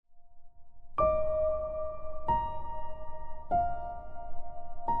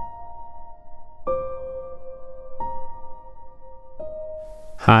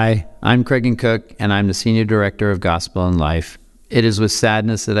Hi, I'm Craig Cook, and I'm the Senior Director of Gospel and Life. It is with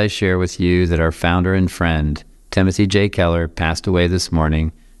sadness that I share with you that our founder and friend, Timothy J. Keller, passed away this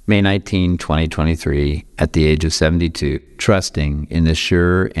morning, May 19, 2023, at the age of 72, trusting in the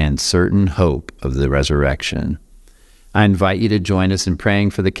sure and certain hope of the resurrection. I invite you to join us in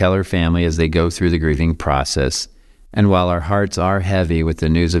praying for the Keller family as they go through the grieving process. And while our hearts are heavy with the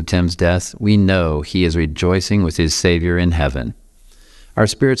news of Tim's death, we know he is rejoicing with his Savior in heaven. Our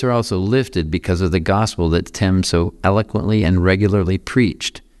spirits are also lifted because of the gospel that Tim so eloquently and regularly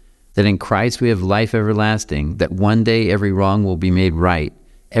preached, that in Christ we have life everlasting, that one day every wrong will be made right,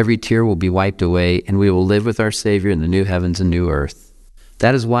 every tear will be wiped away, and we will live with our Savior in the new heavens and new earth.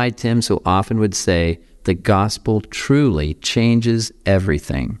 That is why Tim so often would say, the gospel truly changes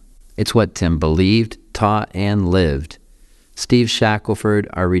everything. It's what Tim believed, taught, and lived. Steve Shackelford,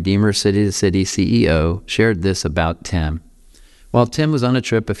 our Redeemer City to City CEO, shared this about Tim. While Tim was on a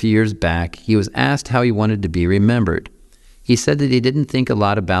trip a few years back, he was asked how he wanted to be remembered. He said that he didn't think a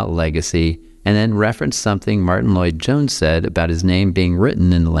lot about legacy, and then referenced something Martin Lloyd-Jones said about his name being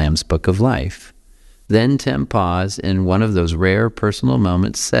written in the Lamb's Book of Life. Then Tim paused, and in one of those rare personal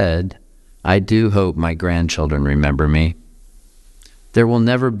moments said, "I do hope my grandchildren remember me." There will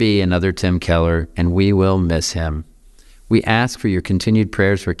never be another Tim Keller, and we will miss him. We ask for your continued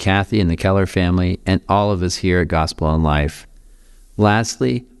prayers for Kathy and the Keller family and all of us here at Gospel and Life.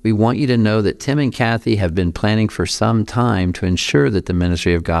 Lastly, we want you to know that Tim and Kathy have been planning for some time to ensure that the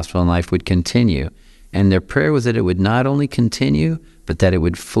ministry of Gospel and Life would continue, and their prayer was that it would not only continue, but that it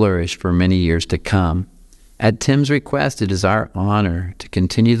would flourish for many years to come. At Tim's request, it is our honor to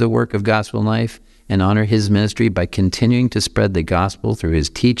continue the work of Gospel and Life and honor his ministry by continuing to spread the gospel through his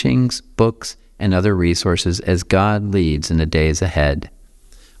teachings, books, and other resources as God leads in the days ahead.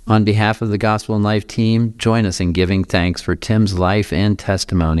 On behalf of the Gospel and Life team, join us in giving thanks for Tim's life and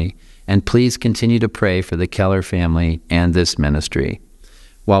testimony, and please continue to pray for the Keller family and this ministry.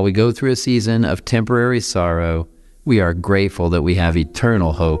 While we go through a season of temporary sorrow, we are grateful that we have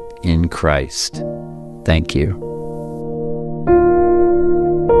eternal hope in Christ. Thank you.